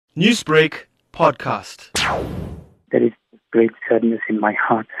Newsbreak Podcast. There is great sadness in my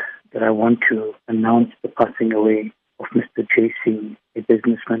heart that I want to announce the passing away of Mr. Jay Singh, a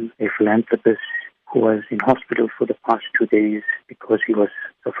businessman, a philanthropist who was in hospital for the past 2 days because he was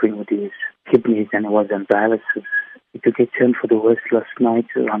suffering with his kidneys and was on dialysis. He took a turn for the worse last night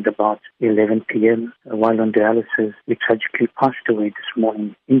around about 11 p.m. While on dialysis, he tragically passed away this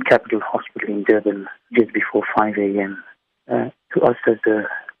morning in Capital Hospital in Durban just before 5 a.m. To us as a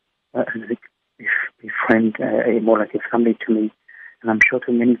friend, more like a family to me, and I'm sure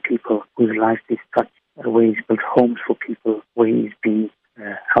to many people whose lives he's touched, where he's built homes for people, where he's been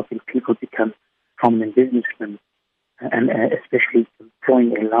helping people become prominent businessmen, and especially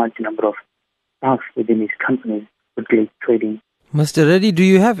employing a large number of staff within his companies with great trading. Mr. Reddy, do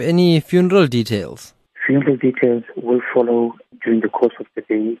you have any funeral details? Funeral details will follow during the course of the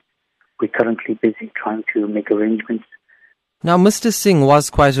day. We're currently busy trying to make arrangements. Now, Mr. Singh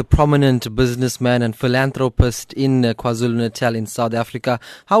was quite a prominent businessman and philanthropist in KwaZulu-Natal in South Africa.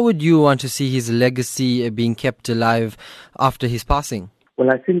 How would you want to see his legacy being kept alive after his passing?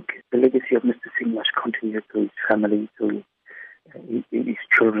 Well, I think the legacy of Mr. Singh must continue to his family, to his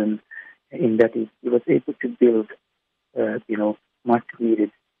children, in that he was able to build, much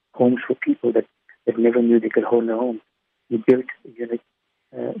needed homes for people that never knew they could hold their home. He built a unit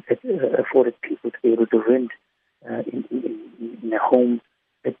that afforded people to be able to rent in a home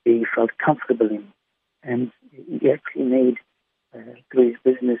that they felt comfortable in. And he actually made, through his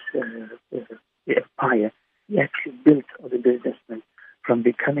business empire, he actually built other businessmen from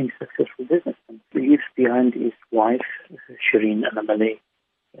becoming successful businessmen. He leaves behind his wife, Shireen Anamale,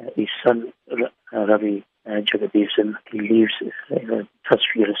 his son, Ravi Jagadisan. He leaves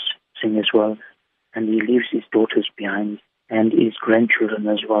Tasveer Singh as well, and he leaves his daughters behind and his grandchildren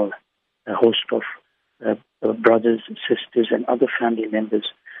as well, a host of brothers, sisters, and other family members.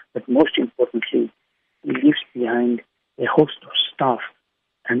 But most importantly, he leaves behind a host of staff,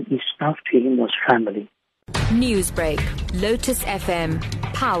 and his staff to him was family. Newsbreak, Lotus FM,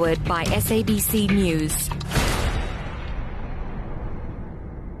 powered by SABC News.